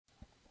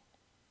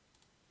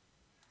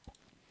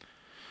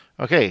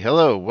Okay,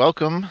 hello,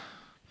 welcome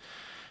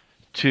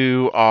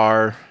to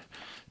our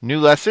new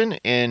lesson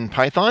in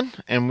Python,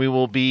 and we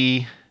will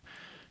be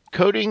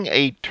coding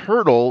a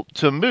turtle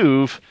to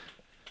move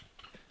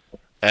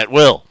at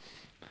will.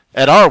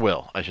 At our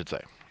will, I should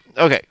say.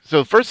 Okay,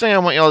 so first thing I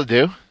want y'all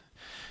to do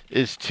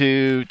is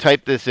to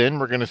type this in.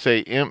 We're going to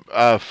say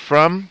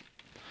from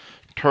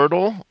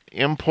turtle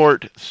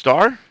import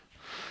star.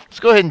 Let's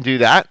go ahead and do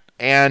that,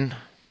 and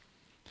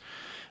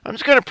I'm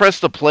just going to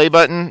press the play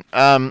button,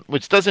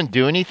 which doesn't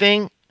do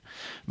anything.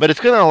 But it's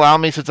going to allow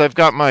me, since I've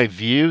got my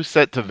view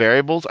set to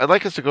variables, I'd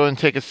like us to go and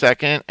take a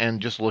second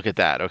and just look at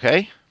that,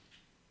 okay?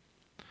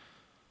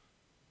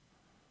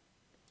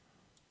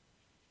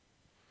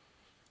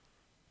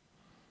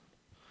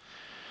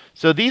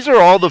 So these are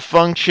all the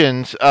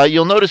functions.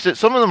 You'll notice that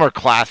some of them are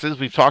classes.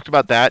 We've talked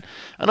about that.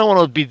 I don't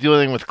want to be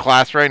dealing with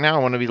class right now. I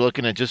want to be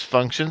looking at just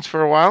functions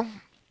for a while.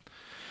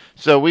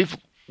 So we've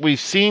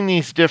seen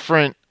these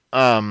different,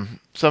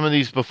 some of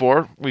these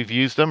before. We've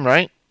used them,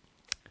 right?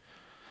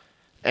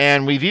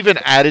 And we've even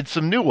added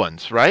some new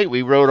ones, right?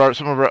 We wrote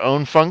some of our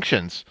own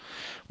functions.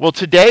 Well,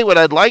 today what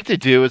I'd like to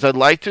do is I'd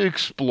like to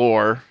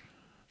explore,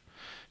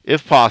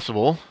 if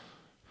possible,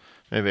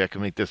 maybe I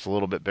can make this a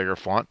little bit bigger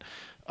font.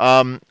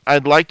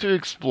 I'd like to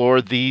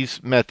explore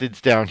these methods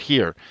down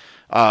here.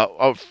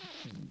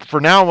 For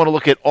now, I want to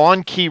look at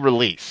onKey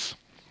release.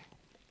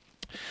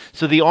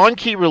 So the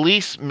onKey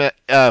release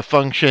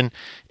function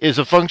is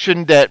a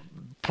function that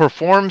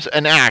performs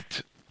an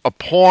act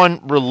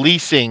upon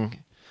releasing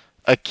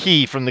a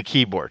key from the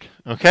keyboard,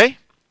 okay?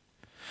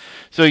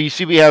 So you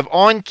see we have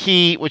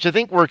onKey, which I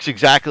think works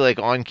exactly like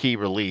onKey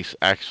release,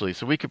 actually.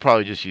 So we could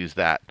probably just use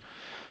that.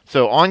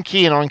 So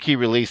onKey and onKey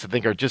release, I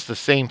think, are just the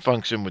same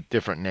function with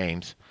different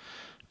names.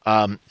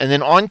 And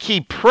then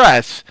onKey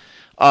press,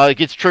 it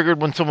gets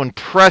triggered when someone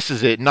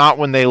presses it, not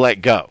when they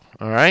let go,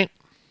 all right?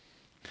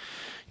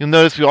 You'll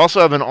notice we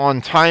also have an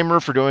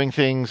onTimer for doing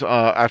things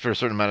after a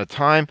certain amount of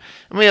time.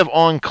 And we have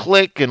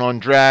onClick and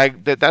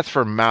onDrag. That's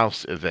for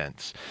mouse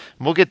events.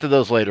 And we'll get to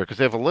those later because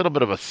they have a little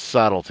bit of a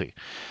subtlety.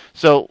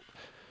 So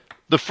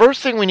the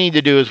first thing we need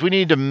to do is we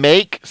need to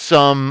make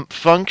some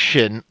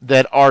function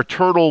that our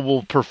turtle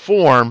will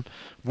perform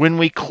when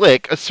we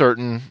click a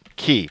certain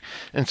key.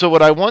 And so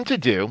what I want to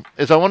do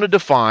is I want to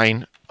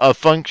define a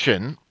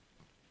function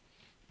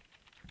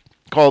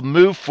called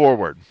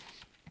moveForward.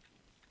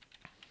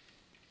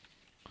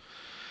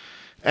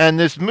 And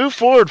this move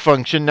forward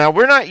function, now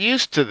we're not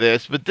used to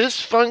this, but this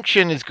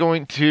function is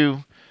going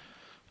to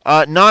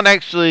not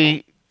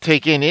actually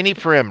take in any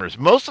parameters.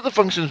 Most of the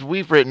functions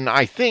we've written,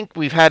 I think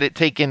we've had it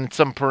take in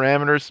some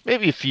parameters.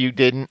 Maybe a few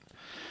didn't.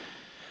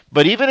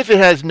 But even if it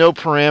has no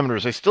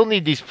parameters, I still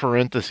need these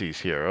parentheses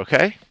here,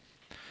 okay?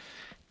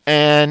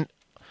 And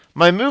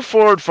my move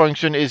forward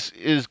function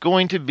is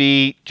going to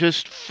be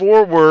just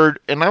forward,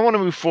 and I want to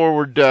move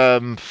forward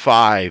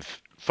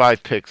 5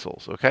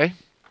 pixels, okay?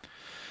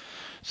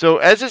 So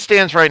as it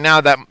stands right now,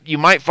 that you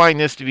might find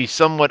this to be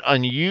somewhat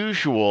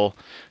unusual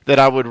that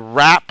I would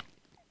wrap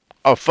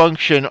a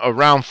function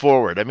around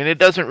forward. I mean, it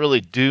doesn't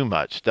really do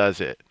much, does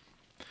it?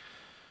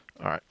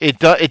 All right. It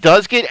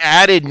does get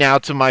added now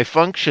to my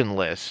function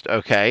list,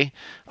 okay?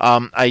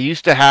 I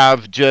used to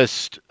have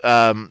just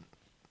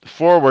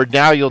forward.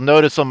 Now you'll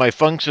notice on my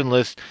function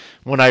list,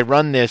 when I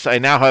run this, I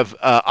now have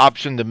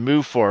option to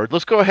move forward.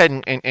 Let's go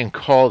ahead and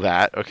call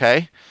that,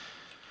 okay?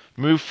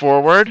 Move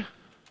forward.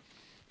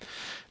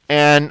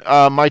 And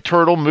my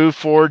turtle moved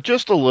forward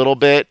just a little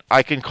bit.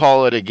 I can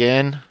call it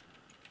again.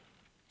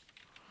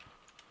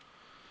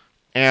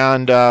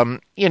 And,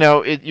 you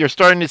know, you're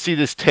starting to see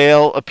this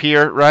tail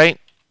appear, right?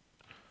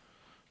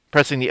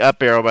 Pressing the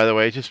up arrow, by the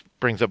way, just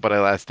brings up what I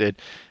last did.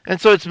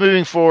 And so it's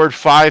moving forward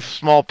 5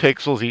 small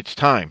pixels each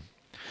time.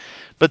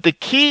 But the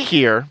key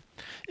here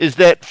is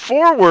that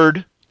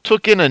forward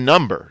took in a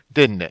number,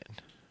 didn't it?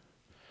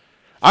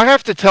 I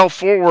have to tell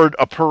forward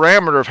a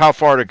parameter of how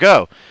far to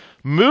go.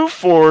 Move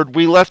forward,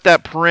 we left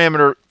that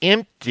parameter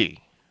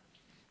empty.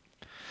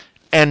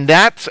 And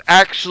that's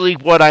actually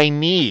what I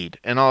need,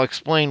 and I'll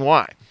explain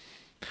why.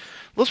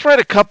 Let's write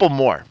a couple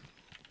more.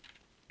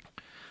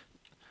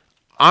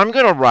 I'm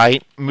going to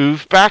write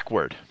move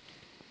backward.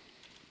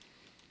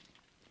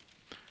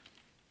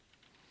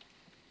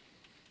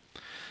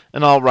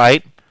 And I'll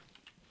write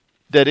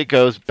that it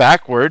goes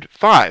backward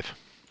 5.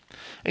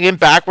 Again,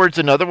 backward's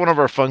another one of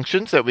our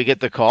functions that we get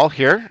to call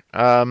here.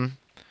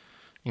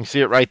 You can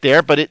see it right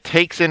there, but it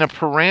takes in a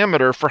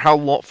parameter for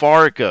how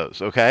far it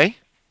goes, okay?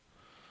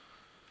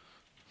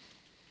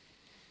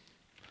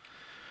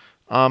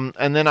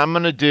 And then I'm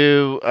going to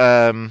do,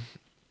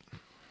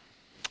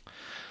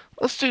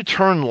 let's do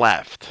turn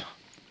left.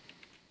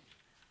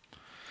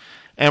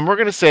 And we're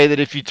going to say that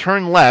if you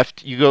turn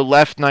left, you go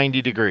left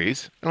 90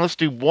 degrees. And let's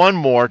do one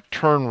more,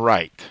 turn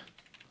right.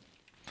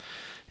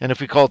 And if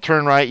we call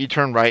turn right, you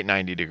turn right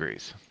 90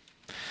 degrees.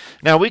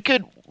 Now we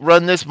could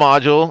run this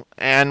module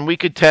and we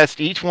could test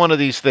each one of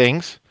these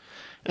things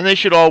and they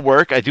should all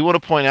work. I do want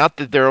to point out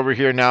that they're over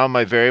here now in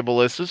my variable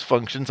list as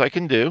functions I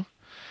can do.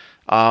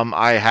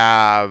 I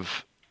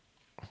have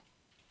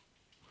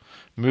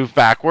move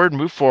backward,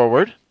 move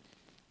forward.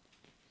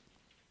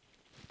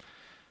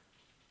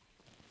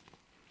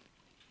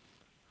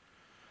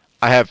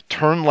 I have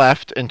turn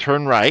left and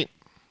turn right.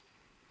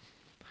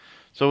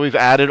 So we've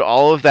added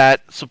all of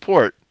that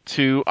support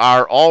to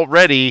our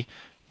already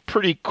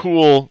pretty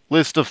cool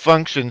list of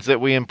functions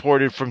that we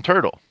imported from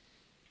Turtle.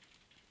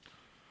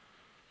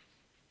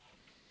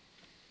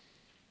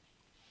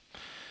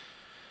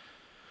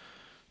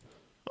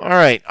 All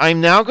right,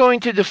 I'm now going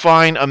to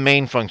define a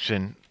main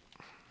function.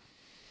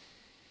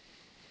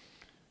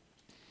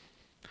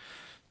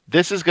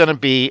 This is going to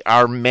be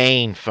our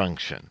main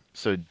function.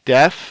 So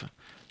def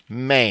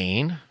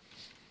main,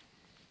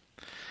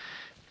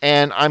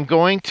 and I'm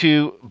going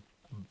to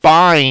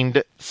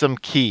bind some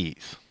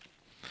keys.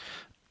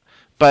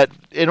 But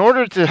in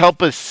order to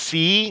help us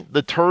see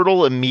the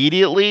turtle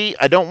immediately,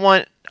 I don't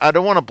want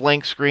a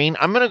blank screen.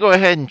 I'm going to go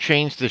ahead and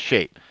change the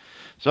shape.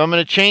 So I'm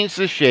going to change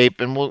the shape,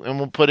 and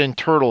we'll put in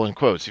turtle in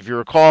quotes. If you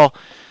recall,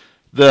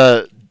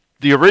 the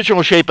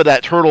original shape of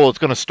that turtle is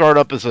going to start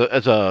up as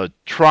a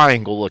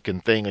triangle looking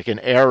thing, like an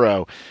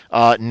arrow.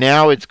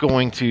 Now it's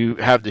going to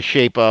have the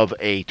shape of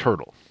a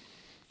turtle.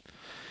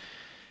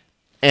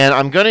 And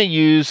I'm going to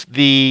use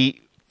the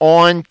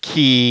on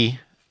key.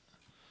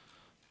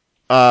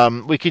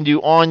 We can do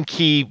on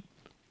key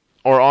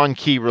or on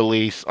key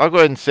release. I'll go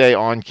ahead and say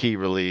on key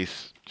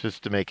release,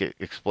 just to make it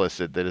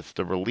explicit that it's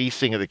the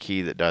releasing of the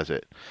key that does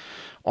it.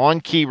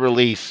 On key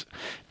release.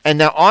 And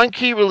now on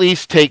key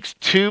release takes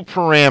two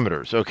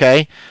parameters,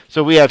 okay?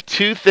 So we have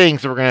two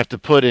things that we're going to have to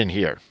put in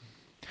here.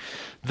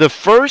 The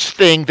first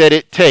thing that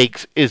it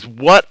takes is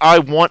what I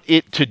want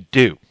it to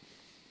do.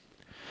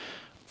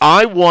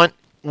 I want,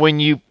 when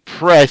you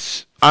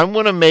press, I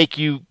want to make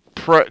you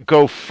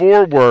go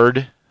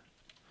forward.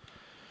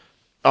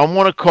 I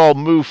want to call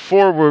move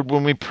forward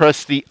when we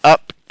press the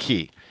up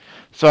key.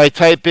 So I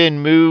type in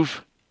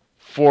move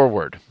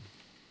forward.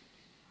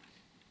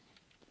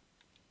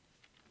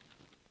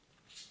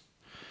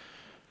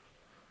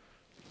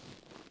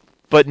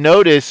 But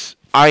notice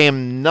I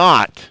am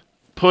not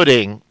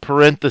putting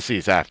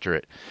parentheses after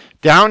it.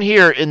 Down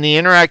here in the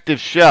interactive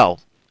shell,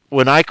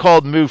 when I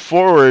called move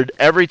forward,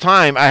 every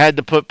time I had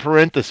to put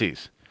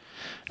parentheses.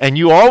 And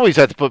you always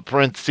have to put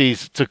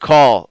parentheses to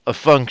call a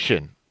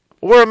function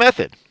or a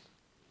method.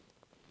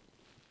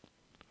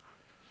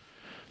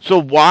 So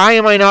why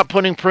am I not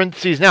putting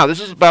parentheses now? This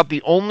is about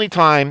the only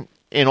time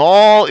in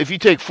all, if you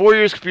take 4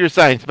 years of computer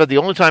science, about the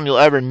only time you'll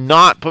ever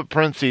not put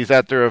parentheses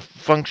after a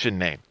function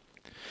name.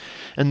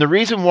 And the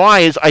reason why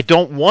is I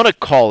don't want to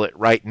call it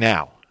right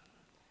now.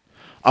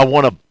 I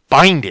want to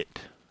bind it.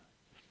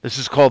 This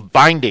is called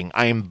binding.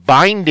 I am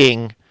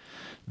binding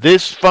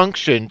this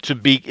function to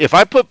be, if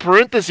I put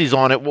parentheses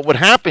on it, what would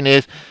happen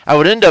is I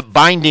would end up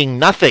binding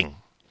nothing.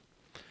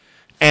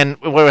 And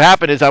what would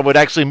happen is I would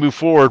actually move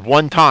forward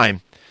one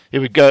time.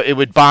 It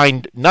would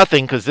bind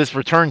nothing because this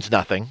returns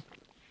nothing.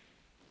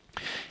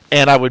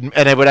 And I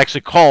would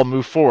actually call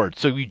move forward.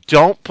 So you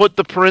don't put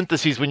the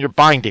parentheses when you're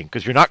binding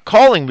because you're not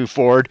calling move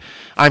forward.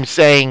 I'm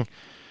saying,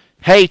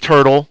 hey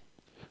turtle,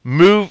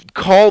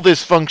 call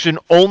this function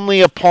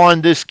only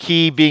upon this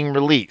key being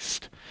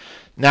released.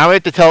 Now I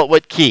have to tell it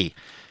what key.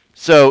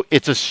 So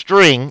it's a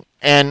string,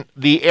 and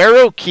the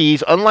arrow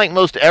keys, unlike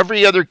most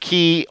every other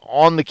key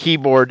on the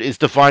keyboard, is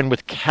defined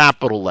with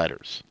capital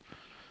letters.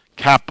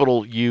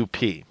 Capital UP.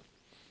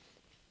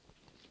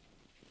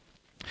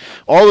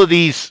 All of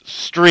these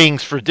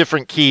strings for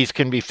different keys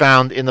can be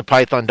found in the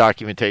Python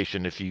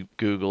documentation if you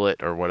Google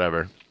it or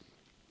whatever.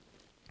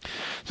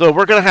 So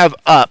we're going to have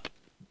up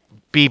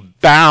be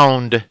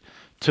bound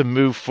to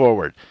move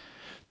forward.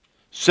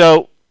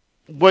 So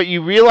what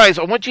you realize,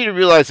 I want you to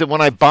realize that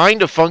when I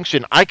bind a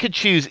function, I could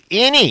choose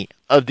any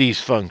of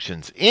these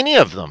functions. Any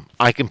of them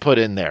I can put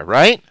in there,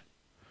 right?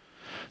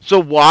 So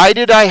why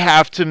did I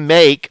have to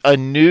make a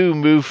new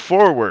move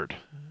forward?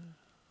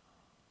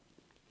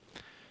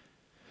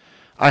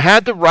 I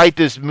had to write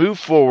this move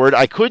forward.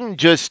 I couldn't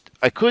just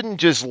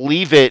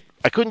leave it.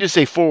 I couldn't just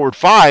say forward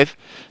 5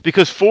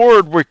 because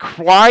forward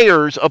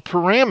requires a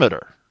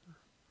parameter.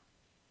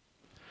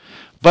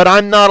 But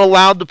I'm not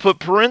allowed to put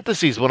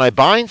parentheses when I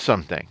bind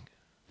something.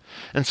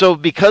 And so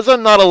because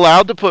I'm not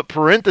allowed to put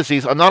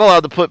parentheses, I'm not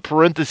allowed to put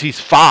parentheses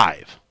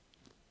 5.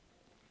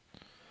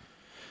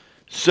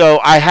 So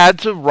I had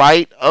to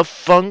write a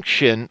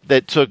function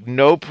that took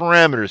no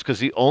parameters because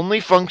the only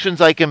functions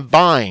I can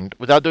bind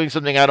without doing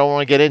something I don't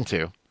want to get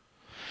into.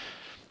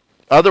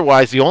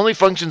 Otherwise, the only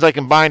functions I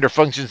can bind are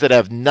functions that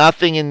have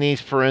nothing in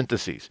these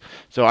parentheses.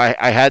 So I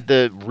had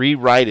to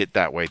rewrite it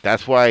that way.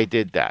 That's why I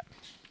did that.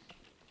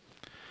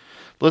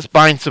 Let's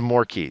bind some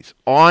more keys.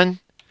 On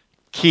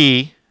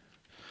key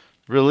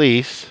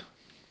release.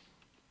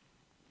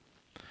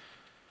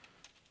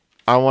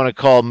 I want to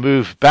call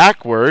move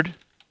backward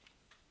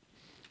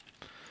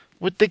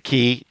with the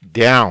key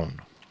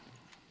down.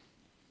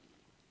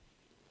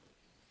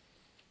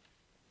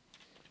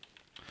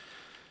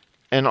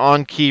 And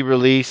on key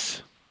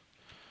release,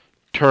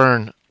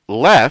 turn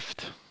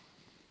left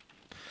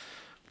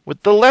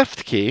with the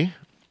left key,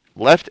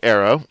 left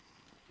arrow,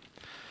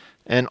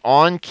 and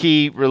on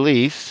key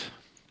release,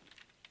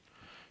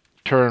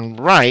 turn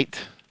right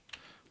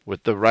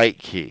with the right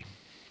key.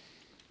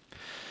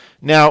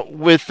 Now,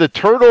 with the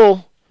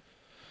turtle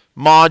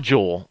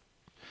module,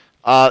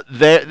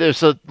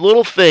 there's a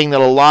little thing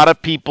that a lot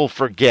of people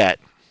forget.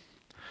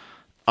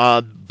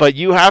 But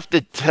you have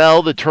to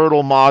tell the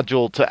turtle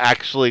module to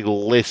actually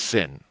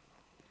listen.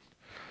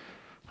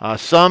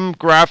 Some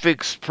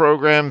graphics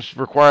programs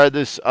require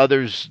this,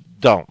 others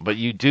don't. But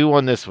you do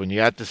on this one. You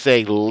have to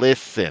say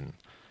listen.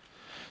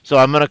 So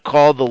I'm going to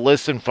call the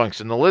listen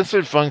function. The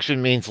listen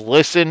function means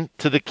listen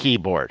to the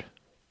keyboard.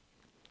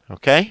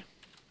 Okay?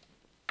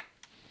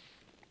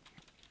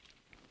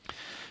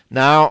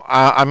 Now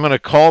I'm going to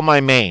call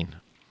my main.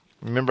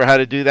 Remember how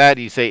to do that?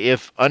 You say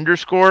if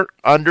underscore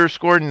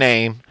underscore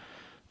name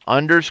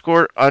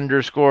underscore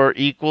underscore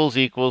equals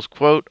equals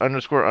quote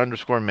underscore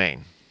underscore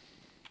main.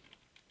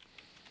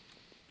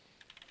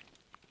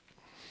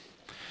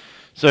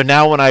 So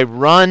now when I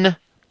run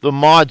the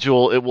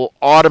module, it will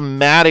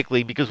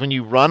automatically, because when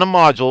you run a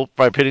module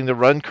by hitting the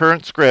run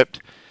current script,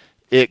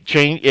 it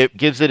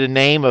gives it a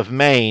name of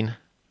main,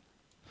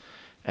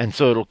 and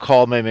so it'll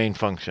call my main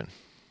function.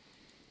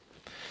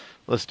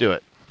 Let's do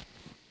it.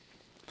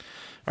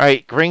 All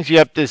right, brings you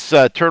up this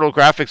Turtle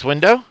Graphics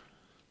window,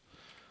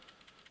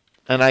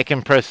 and I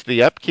can press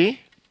the up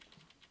key.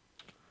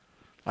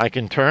 I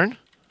can turn.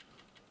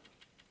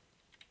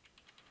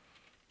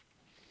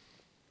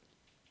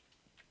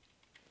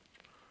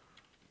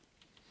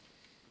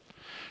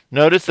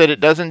 Notice that it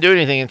doesn't do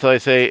anything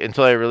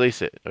until I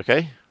release it,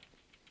 okay?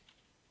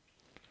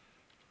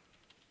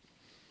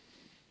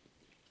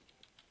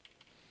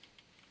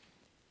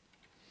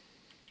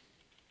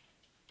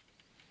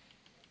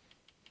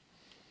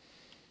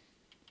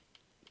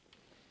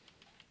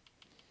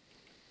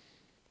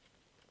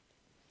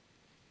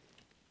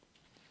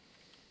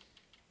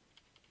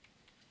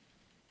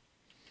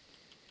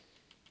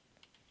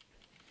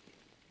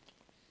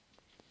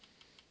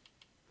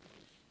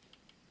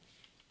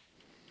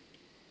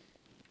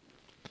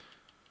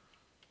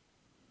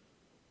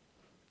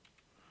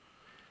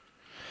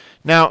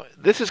 Now,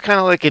 this is kind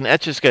of like an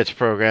Etch-a-Sketch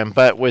program,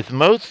 but with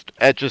most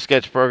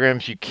Etch-a-Sketch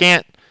programs, you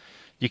can't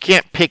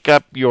pick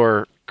up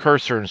your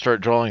cursor and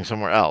start drawing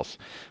somewhere else.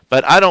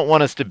 But I don't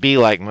want us to be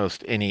like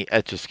most any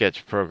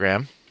Etch-a-Sketch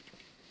program.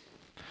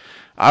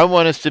 I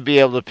want us to be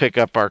able to pick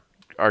up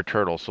our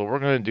turtle, so we're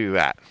going to do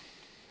that.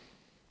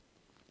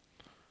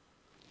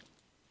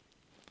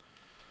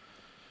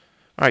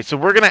 All right, so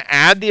we're going to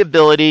add the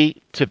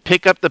ability to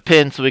pick up the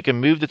pin so we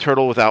can move the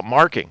turtle without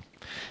marking.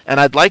 And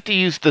I'd like to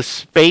use the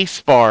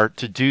space bar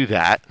to do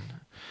that.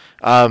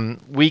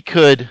 We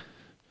could...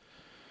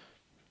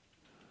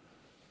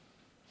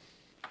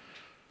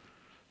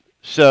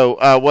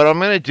 So what I'm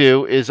going to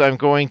do is I'm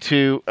going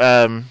to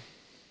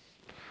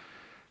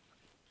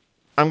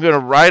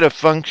write a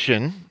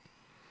function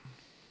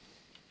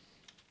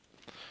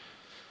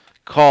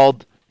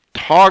called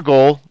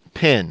toggle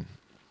pin.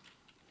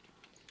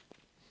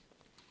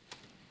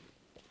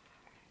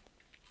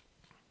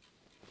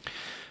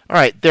 All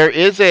right, there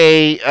is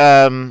a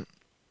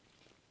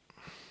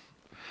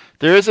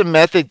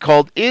method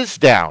called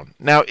isDown.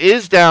 Now,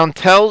 isDown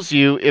tells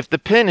you if the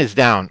pin is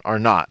down or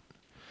not.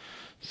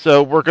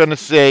 So we're going to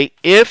say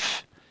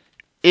if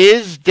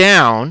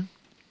isDown,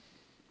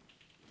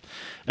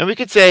 and we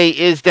could say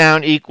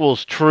isDown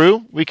equals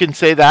true. We can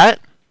say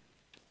that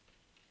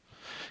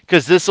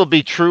because this will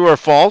be true or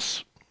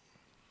false.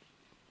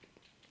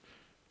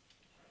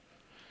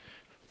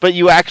 But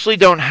you actually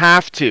don't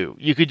have to.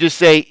 You could just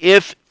say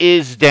if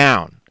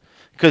isDown,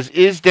 because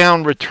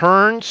isDown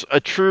returns a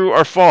true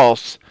or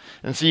false.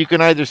 And so you can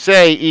either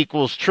say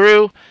equals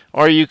true,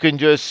 or you can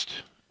just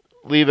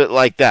leave it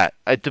like that.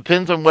 It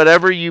depends on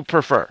whatever you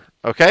prefer,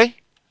 okay?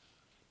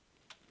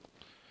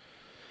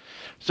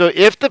 So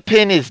if the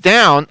pin is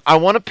down, I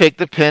want to pick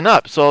the pin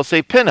up. So I'll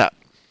say pin up.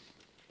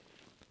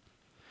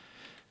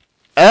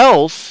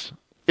 Else,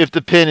 if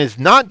the pin is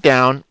not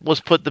down,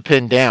 let's put the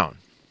pin down.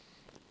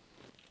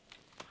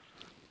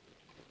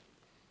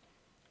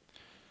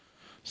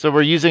 So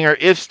we're using our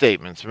if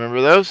statements.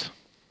 Remember those?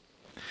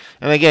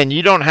 And again,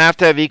 you don't have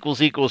to have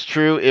equals equals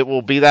true. It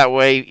will be that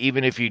way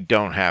even if you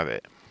don't have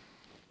it.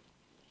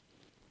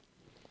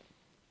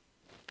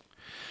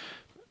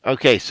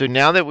 Okay, so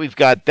now that we've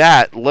got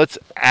that, let's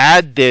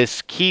add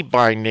this key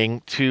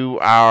binding to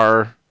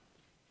our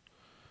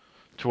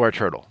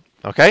turtle.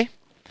 Okay?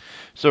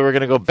 So we're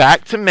going to go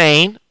back to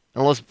main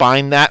and let's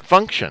bind that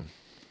function.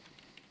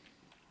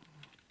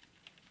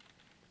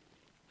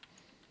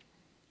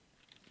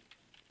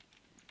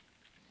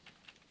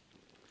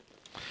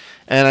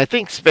 And I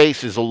think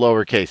space is a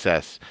lowercase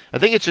s. I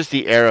think it's just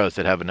the arrows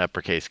that have an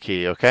uppercase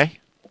key, okay?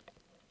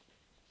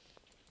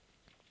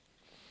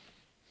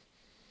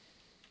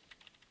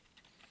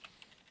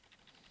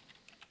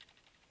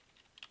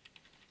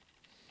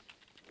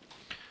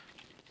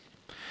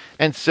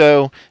 And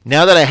so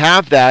now that I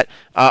have that,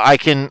 I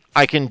can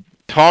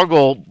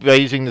toggle by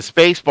using the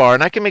space bar,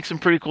 and I can make some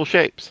pretty cool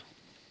shapes.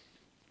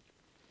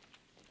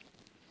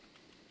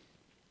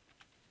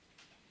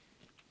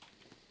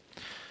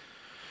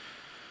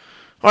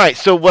 All right,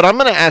 so what I'm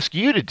going to ask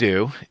you to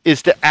do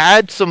is to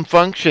add some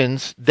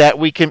functions that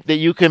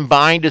you can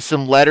bind to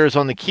some letters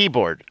on the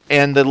keyboard.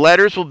 And the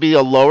letters will be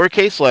a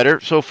lowercase letter.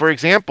 So for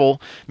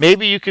example,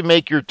 maybe you can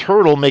make your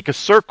turtle make a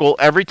circle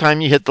every time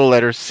you hit the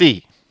letter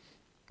C.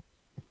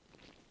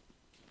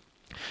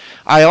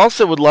 I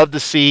also would love to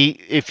see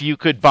if you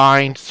could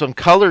bind some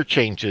color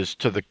changes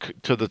to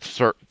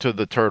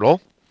the turtle,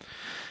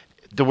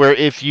 to where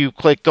if you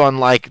clicked on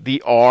like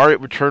the R,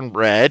 it would turn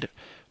red,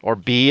 or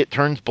B, it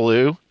turns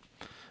blue.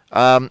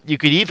 You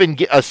could even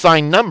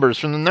assign numbers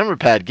from the number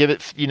pad. Give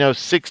it,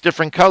 6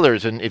 different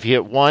colors, and if you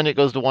hit 1, it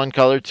goes to one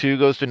color, 2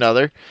 goes to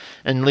another,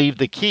 and leave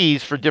the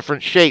keys for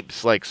different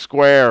shapes like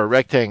square or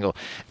rectangle.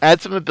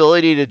 Add some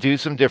ability to do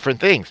some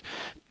different things.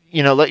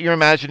 Let your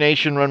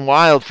imagination run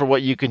wild for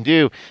what you can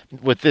do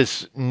with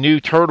this new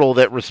turtle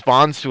that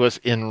responds to us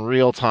in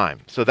real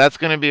time. So that's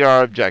going to be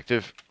our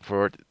objective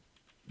for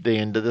the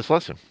end of this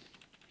lesson.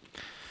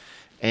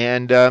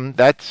 And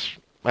that's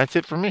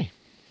it for me.